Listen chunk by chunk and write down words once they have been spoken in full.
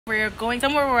We're going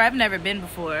somewhere where I've never been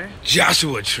before.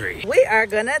 Joshua Tree. We are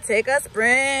gonna take a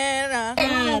sprint.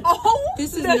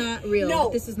 This is not real. No.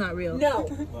 This is not real. No.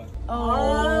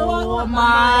 Oh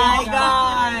my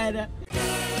God.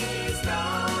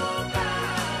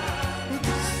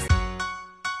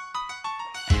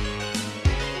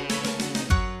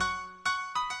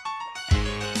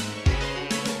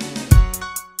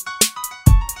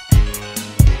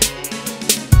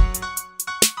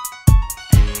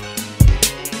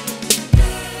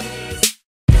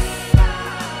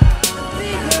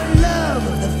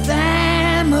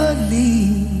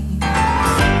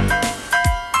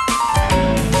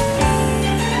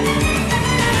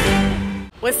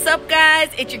 What's up, guys?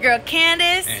 It's your girl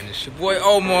Candace. And it's your boy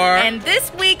Omar. And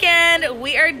this weekend,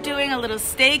 we are doing a little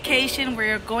staycation.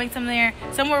 We're going somewhere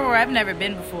where I've never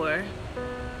been before.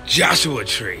 Joshua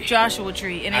Tree. Joshua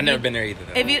Tree. And I've never been there either,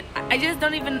 though. I just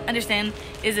don't even understand.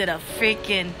 Is it a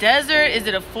freaking desert? Is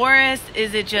it a forest?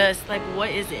 Is it just, like, what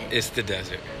is it? It's the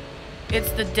desert.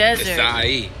 It's the desert. It's the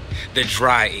IE. The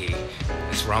dry E.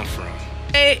 That's where I'm from.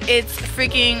 Hey, it's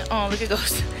freaking, oh, look at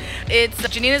Ghost. It's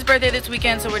Janina's birthday this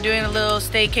weekend, so we're doing a little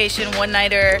staycation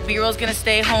one-nighter. B-roll's gonna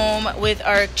stay home with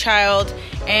our child.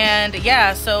 And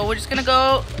yeah, so we're just gonna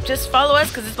go, just follow us,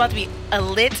 because it's about to be a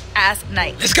lit-ass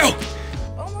night. Let's go!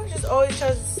 Omar just always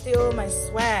tries to steal my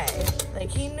swag. Like,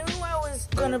 he knew I was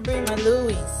gonna bring my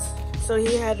Louis, so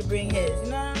he had to bring his,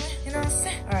 you know what I mean? You know what I'm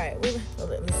saying? All right, listen.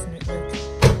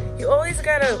 You always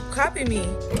gotta copy me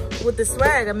with the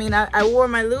swag. I mean, I wore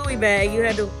my Louis bag. You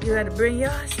had to bring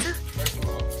yours too.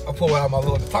 I pull out my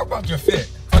little. Talk about your fit.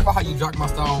 Talk about how you dropped my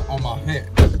style on my head.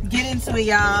 Get into it,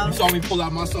 y'all. You saw me pull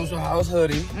out my Social House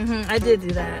hoodie. I did do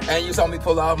that. And you saw me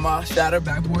pull out my Shatter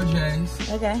Backboard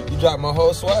J's. Okay. You dropped my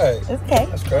whole swag. Okay.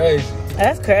 That's crazy.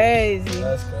 That's crazy.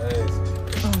 That's crazy.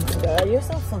 Oh my God, you're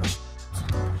so fun.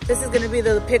 This is gonna be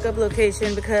the pickup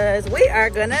location because we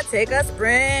are gonna take a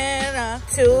sprint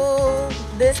to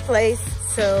this place.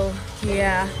 So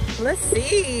yeah, let's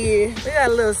see. We got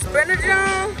a little sprinter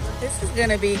jump. This is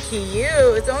gonna be cute.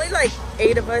 It's only like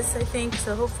 8 of us, I think.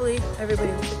 So hopefully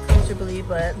everybody will fit comfortably,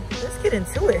 but let's get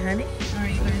into it, honey. All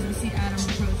right, you guys, we see Adam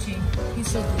approaching. He's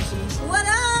so Gucci. What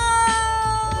up?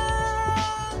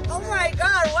 Oh my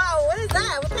God, wow, what is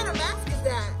that? What kind of mask is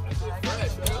that?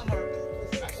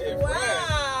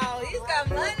 Wow, he's got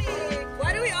money.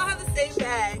 Why do we all have the same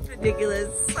bag? It's ridiculous.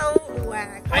 So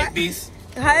whack. Hype beast.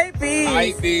 Hype beast.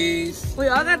 Hype beast. We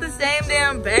all got the same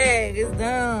damn bag. It's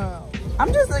dumb.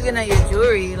 I'm just looking at your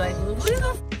jewelry. Like, who the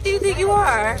f do you think you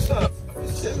are? What's up?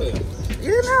 Chilling.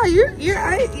 You're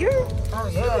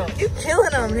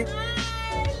killing them.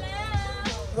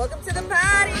 Welcome to the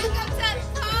party.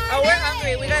 Oh, we're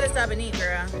hungry. We gotta stop and eat,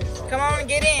 girl. Come on,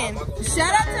 get in.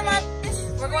 Shout out to my bitch.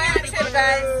 We're going on a trip,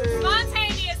 guys.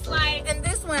 Spontaneous life. And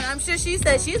this one, I'm sure she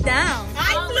said she's down.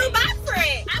 I flew back for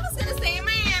it. I was gonna stay in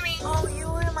Miami. Oh, you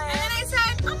were in Miami. And then I said,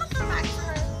 I'm gonna come back for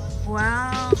her.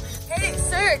 Wow. Hey,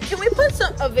 sir, can we put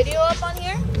a video up on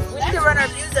here? We need to run our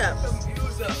views up.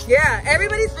 Yeah,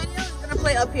 everybody's video is gonna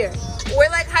play up here. We're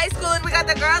like high school and we got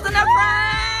the girls in the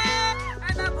front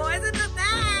and the boys in the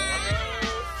back.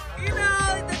 You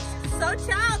know, so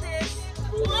childish.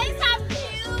 Boys have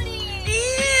beauty.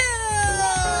 Ew,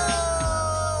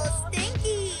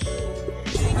 stinky.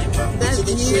 That's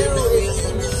new.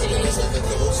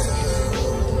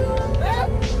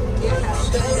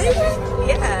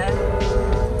 Yeah.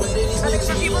 I think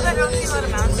for people that don't see a lot of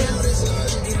mountains,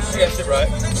 you know, Yes, you're right.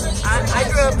 I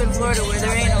grew up in Florida where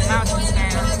there ain't no mountains,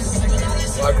 man.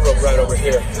 Well, I grew up right over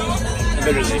here.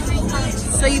 Literally.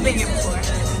 So you've been here before?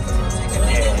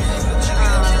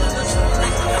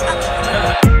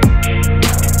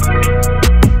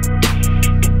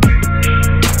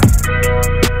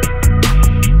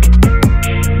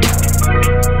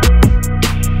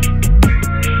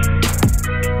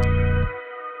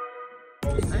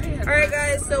 Alright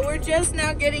guys, so we're just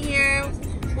now getting here.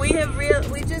 We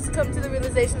just come to the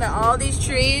realization that all these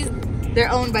trees, they're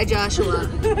owned by Joshua.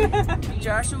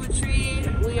 Joshua Tree,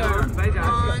 we are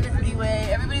on the way.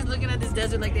 Everybody's looking at this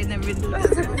desert like they've never been to the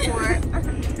desert before.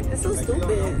 It's so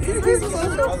stupid.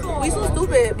 We so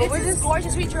stupid, but we're just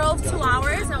gorgeous. We drove 2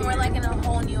 hours and we're like in a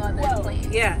whole new other place.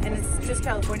 yeah, and it's just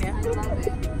California. I love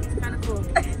it. It's kind of cool.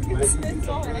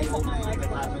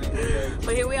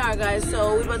 But here we are, guys.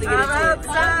 So we're about to get into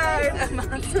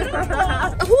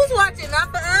it. Who's watching? Not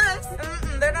for us.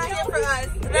 They're not here for us.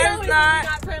 They're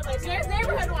not privileged. There's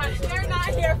neighborhood watch. They're not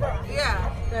here for us.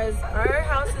 Yeah, guys, our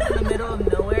house is in the middle of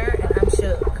nowhere, and I'm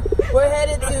shook. We're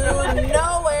headed to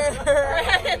nowhere. We're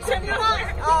headed to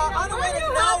nowhere. On the way to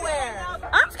nowhere.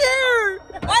 I'm scared.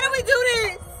 Why do we do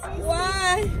this?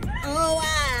 Why? Oh, why?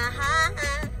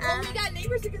 Well, we got neighbors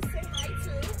neighbors you can say hi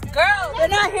to. Girl, they're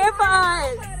not here for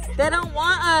us. They don't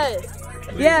want us.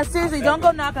 Yeah, seriously, don't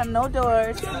go knock on no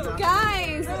doors.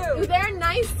 Guys, they're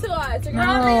nice to us. They're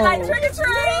No. be like, trick or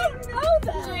treat. Know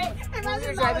that. When we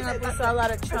were driving up, we saw a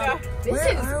lot of Trump. This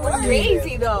is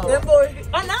crazy though. Them boys,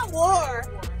 I'm not war.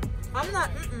 I'm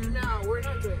not. No, we're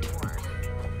not doing more.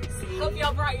 Hope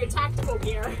y'all brought your tactical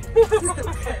gear.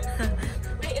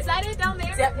 Wait, is that it down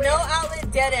there? No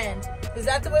outlet, dead end. Is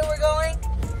that the way we're going?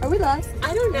 Are we lost?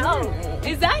 I don't know.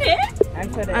 Is that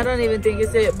it? I don't even think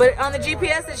it's it. But on the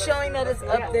GPS, it's showing that it's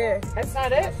up there. That's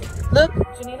not it. Look,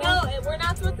 No, we're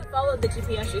not supposed to follow the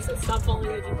GPS. She said stop following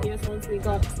the GPS once we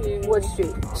got to... what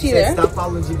street? She said, stop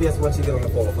following GPS once you get on the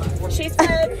 405. She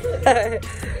said...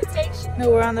 Station. No,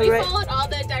 we're on the We right. followed all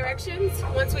the directions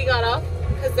once we got off.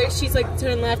 Because she's like,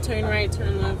 turn left, turn right,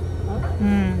 turn left.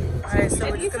 Alright, so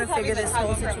we're just gonna figure this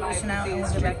whole situation out and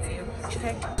we'll get back to you.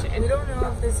 Okay? We don't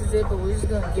know if this is it, but we're just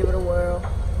gonna give it a whirl.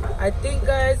 I think,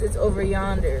 guys, it's over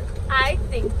yonder. I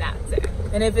think that's it.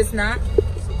 And if it's not,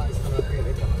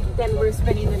 Then we're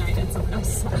spending the night at someone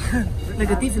else's house. like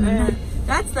a thief in the night.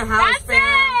 That's the house, That's fam.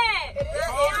 it!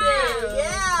 That is it.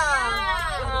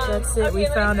 Yeah. That's it. Okay, We let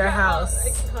me found our figure out, house.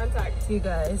 like, contact. You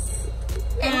guys.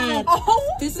 And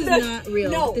This is not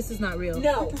real. No. This is not real.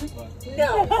 no,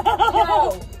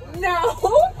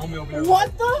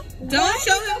 what the? Don't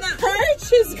show him that.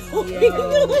 Perch is going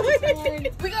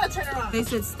on? We gotta turn around. They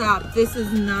said stop. This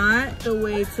is not the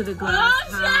way to the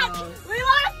glass house. We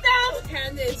lost them!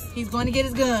 Candace. He's going to get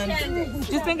his gun. Candace.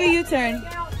 Just make a U-turn.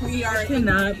 We are I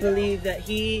cannot believe that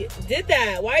he did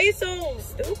that. Why are you so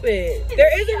stupid?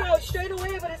 There is a road straight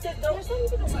away, but it says don't.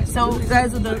 So,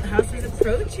 guys, the house is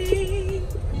approaching.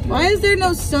 Why is there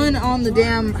no sun on the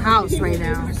damn house right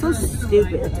now? So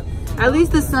stupid. At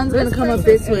least the sun's gonna come up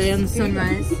this way on the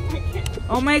sunrise.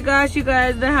 Oh my gosh, you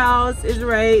guys, the house is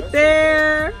right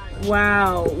there.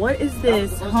 Wow, what is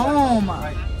this? Home.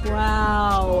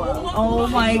 Wow. Oh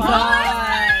my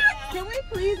god. Can we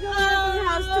please go on the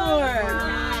house tour?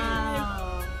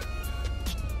 Wow.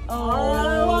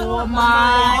 Oh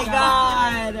my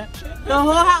god. The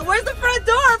whole house. Where's the front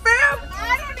door, fam?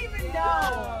 I don't even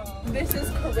know. This is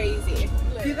crazy.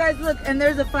 You guys look, and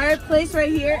there's a fireplace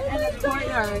right here and a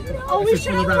courtyard. Oh, we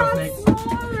should have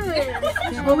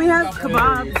Well, we have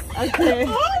kebabs. Okay.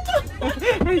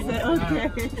 I said, okay.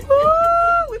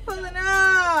 Woo, we pulling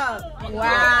up.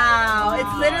 Wow.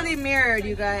 It's literally mirrored,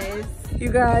 you guys.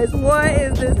 You guys, what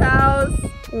is this house?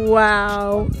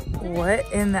 Wow. What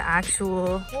in the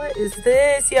actual, what is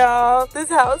this, y'all? This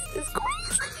house is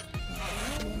crazy.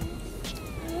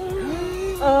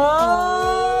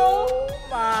 Oh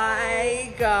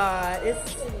my god.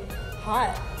 It's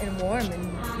hot and warm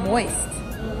and moist.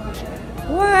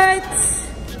 What?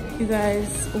 You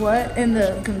guys, what in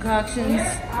the concoctions?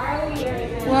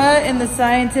 What in the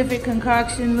scientific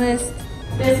concoction list?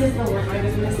 This is the one I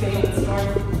was gonna stay in the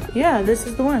store. Yeah, this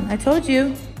is the one. I told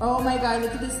you. Oh my god,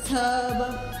 look at this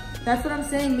tub. That's what I'm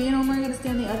saying. Me and Omar are gonna stay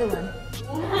in the other one.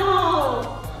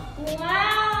 Wow!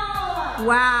 Wow!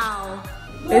 Wow.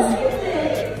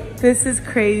 This is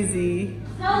crazy.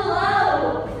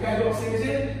 Hello!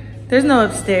 There's no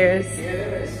upstairs. Yeah,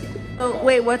 there is. Oh,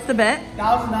 wait, what's the bet?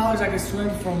 $1,000 I can swim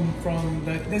from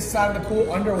this side of the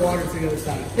pool underwater to the other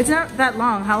side. It's not that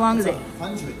long. How long is it?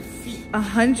 100 feet.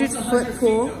 100-foot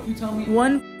pool. You tell me.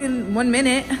 1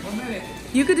 minute. 1 minute.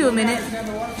 You could do a minute. Nah,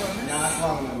 that's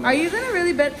long enough. Are you gonna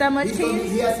really bet that much, He told me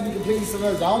King? he has to be completely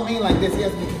submerged. I don't mean like this. He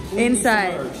has to be completely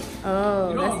Inside. submerged.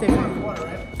 Oh, that's Water, different. water,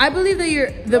 right? I believe that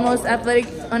you're the most athletic,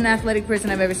 unathletic person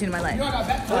I've ever seen in my life. You know I got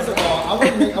First baptized. of all,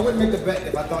 I wouldn't make the bet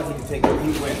if I thought he could take it.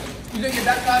 He went. You didn't get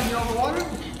baptized in over water?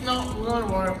 No, we're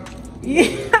underwater.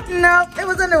 Yeah, no, it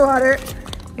was underwater.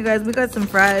 You guys, we got some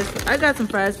fries. I got some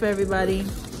fries for everybody.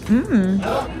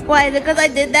 Why? Is it because I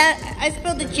did that? I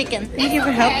spilled the chicken. Thank you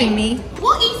for helping me.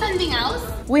 We'll eat something else.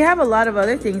 We have a lot of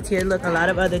other things here. Look, a lot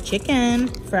of other chicken,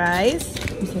 fries.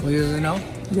 Well, you didn't know?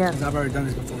 Yeah. I've already done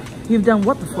this before. You've done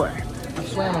what before? I've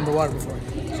swam underwater before.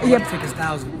 So Yep. my ticket's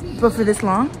 1,000. But for this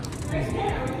long?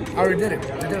 I already did it.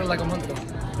 I did it like a month ago.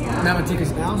 Now my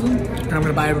ticket's 1,000, and I'm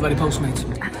gonna buy everybody Postmates.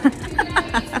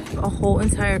 A whole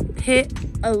entire pit,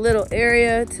 a little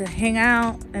area to hang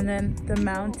out, and then the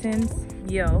mountains.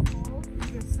 Yo.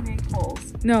 Snake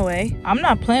holes. No way. I'm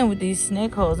not playing with these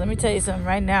snake holes. Let me tell you something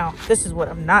right now. This is what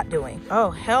I'm not doing.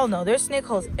 Oh, hell no. There's snake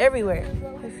holes everywhere.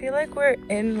 I feel like we're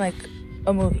in like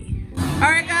a movie. All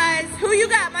right, guys. Who you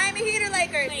got? Miami Heat or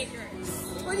Lakers?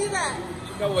 Lakers. What do you got?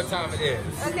 You know what time it is.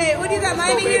 Okay, what do you got?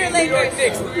 Miami Heat or New York Lakers?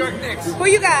 Knicks. New York Knicks. Who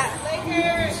you got?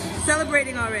 Lakers.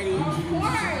 Celebrating already.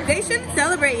 They shouldn't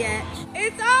celebrate yet.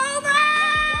 It's over!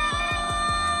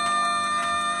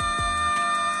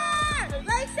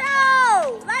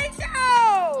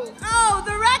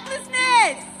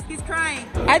 He's crying.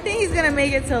 I think he's gonna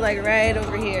make it to like right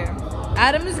over here.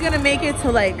 Adam is gonna make it to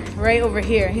like right over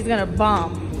here. He's gonna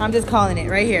bomb. I'm just calling it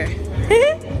right here.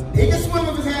 He can swim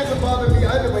with his hands above and the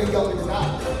other way he going to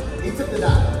dive. He took the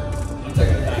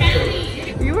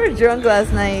dive. You were drunk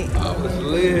last night. I was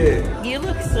lit. You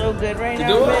look so good right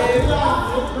now, babe.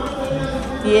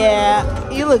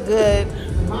 Yeah, you look good.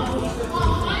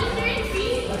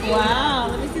 Wow,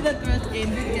 let me see that thrust in.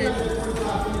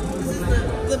 This is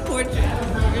the portrait.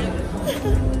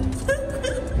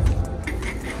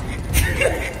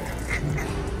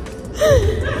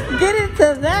 Get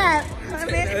into that. I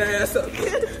mean,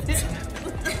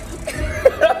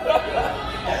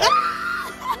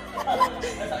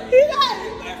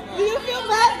 do you feel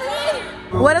bad for me?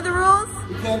 What are the rules?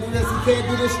 He can't do this. He can't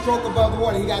do this stroke above the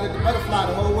water. He got to butterfly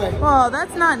the whole way. Oh,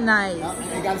 that's not nice.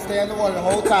 He got to stay underwater the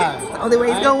whole time. Only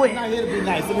way he's gonna win. I'm not here to be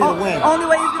nice. I'm here to win. Only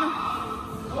way he's gonna.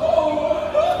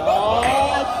 Oh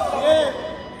shit!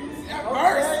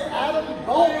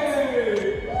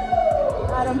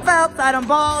 Adam Phelps, Adam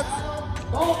Balls.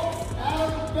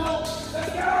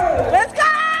 Let's go!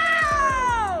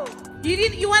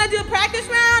 You want to do a practice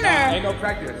round or? Ain't no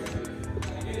practice.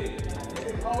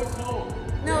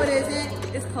 No, it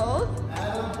isn't. It's cold?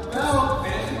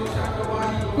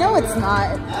 No, it's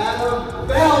not.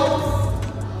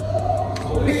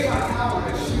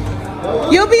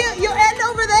 You'll end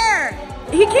over there.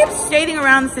 He keeps skating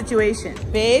around the situation.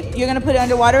 Babe, you're gonna put it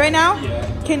underwater right now? Yeah.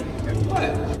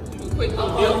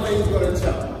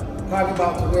 Talking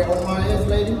about where Omar is,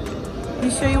 lady?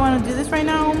 You sure you want to do this right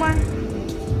now, Omar?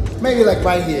 Maybe like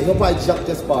right here. He'll probably jump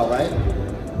this far, right?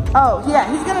 Oh,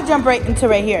 yeah, he's gonna jump right into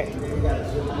right here.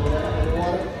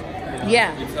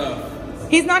 Yeah.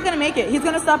 He's not gonna make it. He's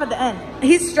gonna stop at the end.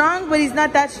 He's strong, but he's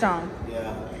not that strong.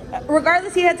 Yeah.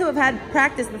 Regardless, he had to have had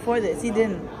practice before this. He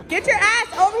didn't. Get your ass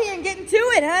over here and get into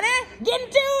it, honey. Get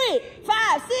into it.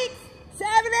 5, 6,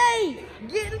 7, 8.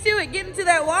 Get into it. Get into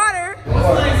that water.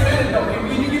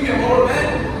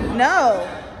 No.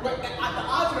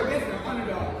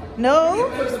 No.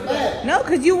 No,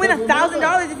 because you win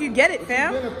 $1,000 if you get it,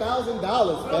 fam. You win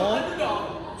 $1,000, man.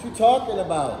 What you talking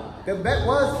about? The bet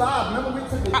was 5. Remember we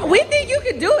took it. We think you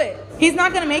could do it. He's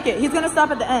not gonna make it. He's gonna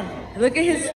stop at the end. Look at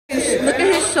his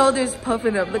shoulders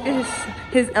puffing up. Look at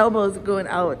his elbows going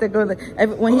out. They're going like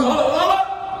when he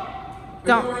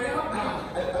don't.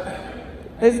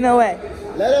 There's no way.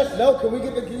 Let us know. Can you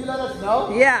let us know?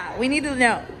 Yeah, we need to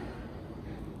know.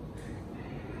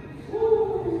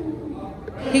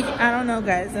 I don't know,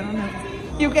 guys. I don't know.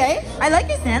 You okay? I like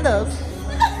your sandals.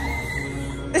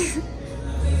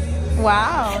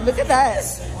 Wow, look at that.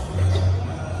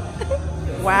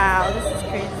 Wow, this is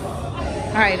crazy.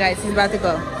 All right, guys, he's about to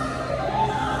go.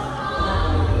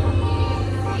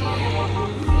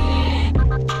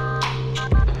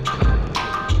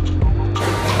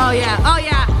 Oh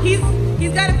yeah, he's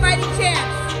got a fighting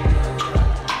chance.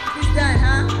 He's done,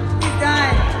 huh? He's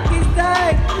done.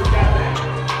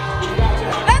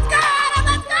 Let's go, Adam,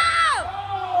 let's go!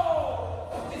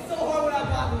 It's so hard when I'm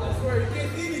walking, I swear, you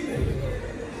can't see anything.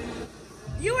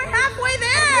 You were halfway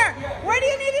there. Where do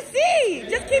you need to see?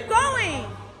 Just keep going.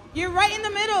 You're right in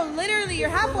the middle, literally, you're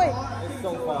halfway. It's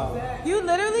so far. You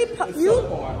literally, It's so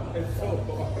far. It's so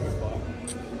far.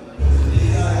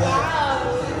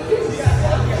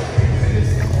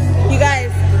 You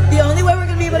guys, the only way we're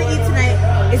gonna be able to eat tonight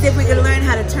is if we can learn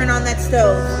how to turn on that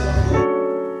stove.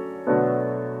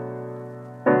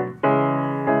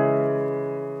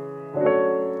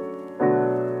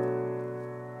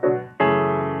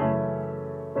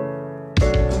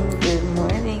 Good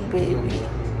morning, baby.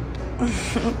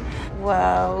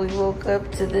 Wow, we woke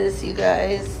up to this, you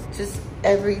guys. Just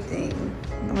everything.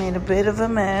 I made a bit of a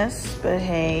mess, but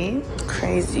hey,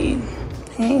 crazy.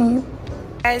 Hey.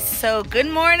 Guys, so good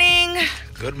morning.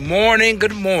 Good morning,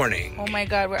 good morning. Oh my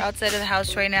God, we're outside of the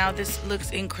house right now. This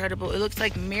looks incredible. It looks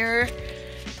like mirror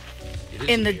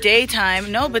in the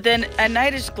daytime. No, but then at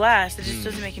night it's glass. It just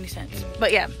doesn't make any sense.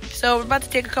 But yeah, so we're about to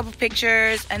take a couple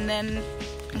pictures and then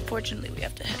unfortunately we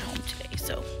have to head home today.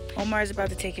 So Omar is about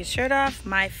to take his shirt off.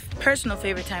 My personal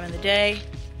favorite time of the day.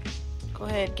 Go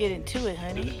ahead, get into it,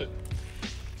 honey.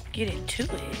 Get into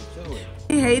it.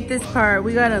 I hate this part.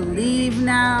 We gotta leave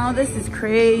now. This is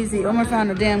crazy. Omar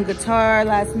found a damn guitar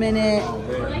last minute.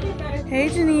 Hey,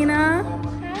 Janina.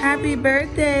 Happy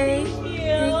birthday.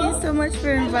 Thank you so much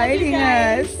for inviting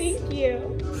us. Thank you.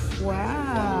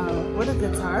 Wow, what a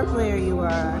guitar player you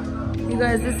are. You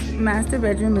guys, this master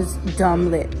bedroom is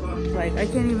dumb lit. Like, I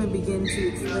can't even begin to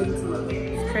explain to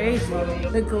you. It's crazy.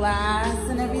 The glass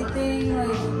and everything,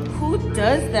 like, who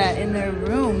does that in their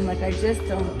room? Like, I just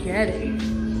don't get it.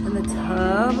 And the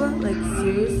tub, like,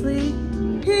 seriously?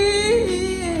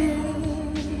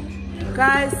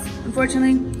 Guys,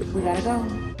 unfortunately, we gotta go.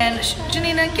 And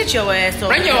Janina, get your ass over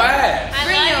Bring your ass.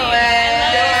 Bring your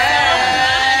ass.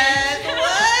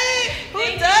 What? Who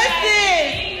does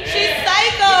this? She's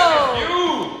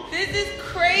psycho. This is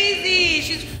crazy.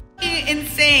 She's f***ing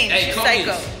insane. Hey, She's Comies.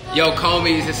 psycho. Yo,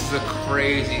 Comies, this is a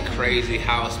crazy, crazy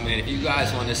house, man. If you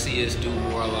guys want to see us do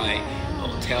more like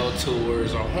hotel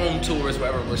tours or home tours,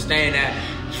 wherever we're staying at,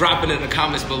 drop it in the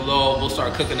comments below. We'll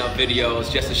start cooking up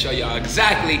videos just to show y'all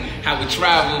exactly how we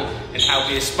travel and how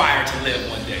we aspire to live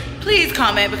one day. Please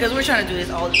comment because we're trying to do this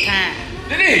all the time.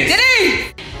 Denise!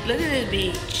 Look at this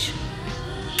beach.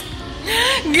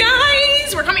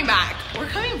 Guys, we're coming back. We're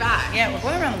coming back. Yeah, we're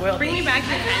going around the world. Bring me back to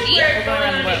Fendi. We're going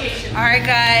around the world. All right,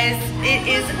 guys, it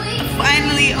is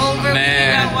finally over. Man. We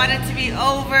did not want it to be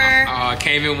over.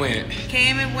 Came and went.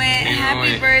 Came and went.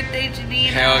 Happy birthday,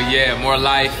 Janina. Hell yeah, more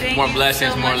life, Thank more you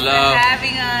blessings, so more much love. for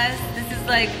having us. This is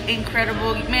like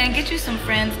incredible. Man, get you some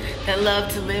friends that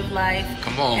love to live life.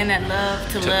 Come on. And that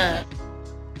love to love.